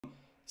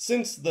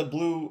since the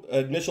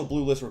initial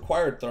blue list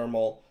required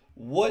thermal,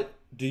 what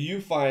do you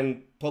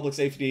find public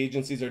safety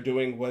agencies are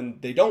doing when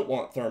they don't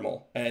want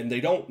thermal and they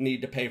don't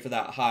need to pay for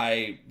that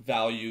high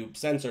value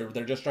sensor?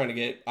 They're just trying to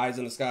get eyes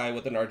in the sky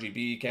with an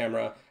RGB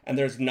camera, and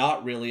there's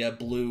not really a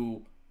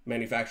blue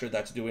manufacturer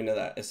that's doing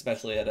that,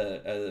 especially at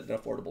an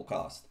affordable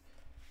cost.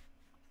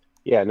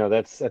 Yeah, no,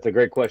 that's a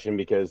great question,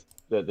 because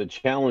the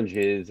challenge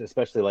is,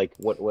 especially like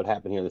what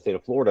happened here in the state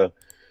of Florida,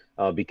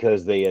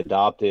 because they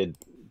adopted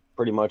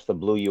pretty much the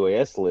Blue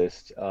UAS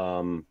list.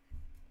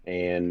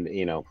 And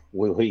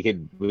we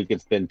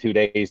could spend 2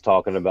 days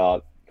talking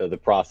about the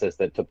process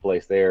that took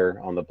place there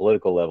on the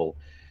political level.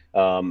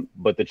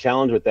 But the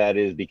challenge with that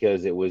is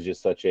because it was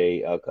just such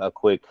a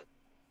quick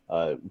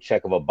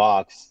check of a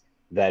box,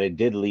 that it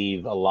did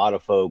leave a lot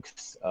of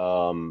folks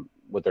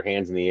with their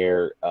hands in the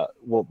air,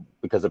 well,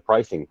 because of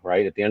pricing,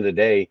 right? At the end of the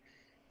day,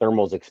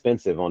 thermal is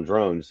expensive on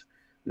drones.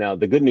 Now,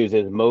 the good news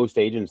is most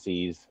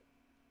agencies,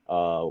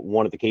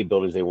 one of the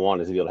capabilities they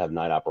want is to be able to have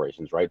night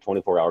operations, right?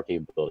 24-hour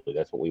capability,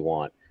 that's what we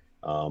want.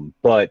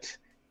 But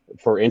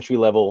for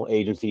entry-level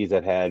agencies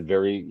that had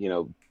very,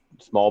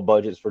 small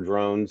budgets for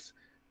drones,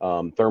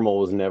 thermal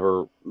was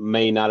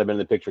may not have been in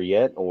the picture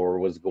yet, or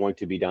was going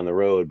to be down the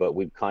road. But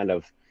we've kind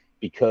of,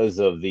 because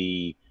of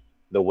the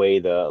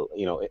way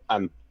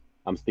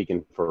I'm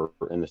speaking for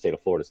in the state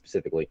of Florida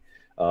specifically,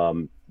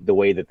 the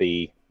way that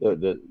the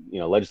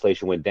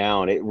legislation went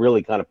down, it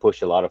really kind of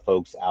pushed a lot of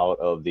folks out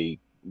of the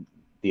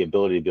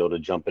ability to be able to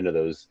jump into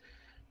those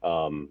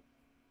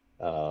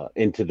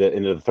into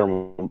the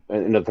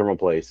thermal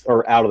place,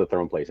 or out of the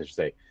thermal place, I should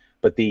say.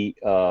 But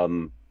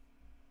when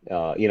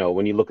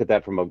you look at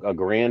that from a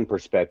grand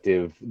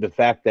perspective, the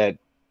fact that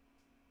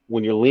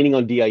when you're leaning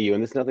on DIU,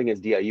 and this is nothing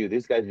against DIU,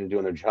 these guys are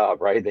doing their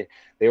job, right?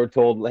 They were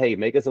told, hey,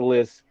 make us a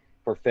list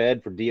for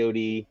Fed, for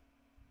DOD.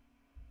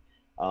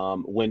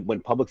 When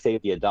public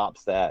safety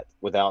adopts that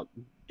without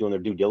doing their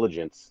due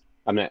diligence,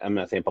 I'm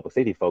not saying public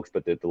safety folks,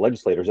 but the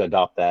legislators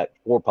adopt that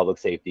for public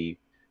safety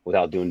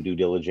without doing due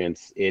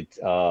diligence, it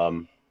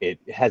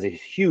has a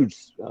huge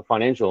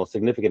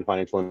significant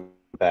financial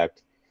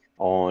impact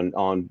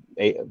on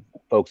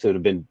folks that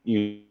have been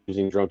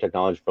using drone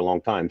technology for a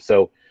long time.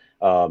 So,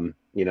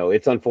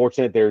 it's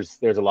unfortunate. There's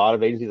a lot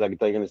of agencies, I can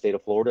tell you, in the state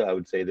of Florida. I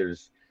would say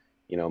there's,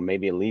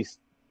 maybe at least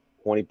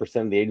 20%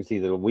 of the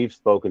agencies that we've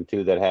spoken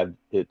to that have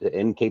the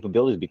end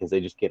capabilities, because they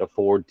just can't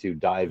afford to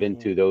dive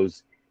into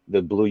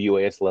the Blue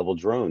UAS level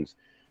drones.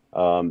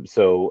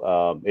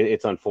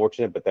 It's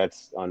unfortunate, but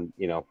that's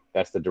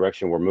the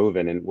direction we're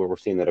moving, and we're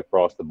seeing that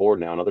across the board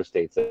now in other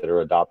states that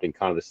are adopting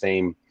kind of the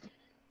same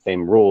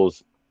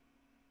rules.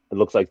 It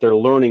looks like they're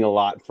learning a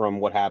lot from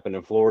what happened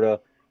in Florida.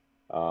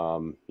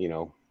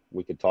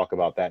 We could talk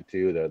about that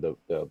too,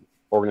 the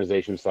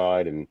organization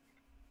side and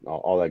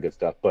all that good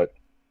stuff, but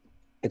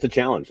it's a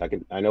challenge.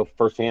 I know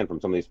firsthand from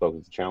some of these folks,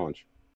 it's a challenge.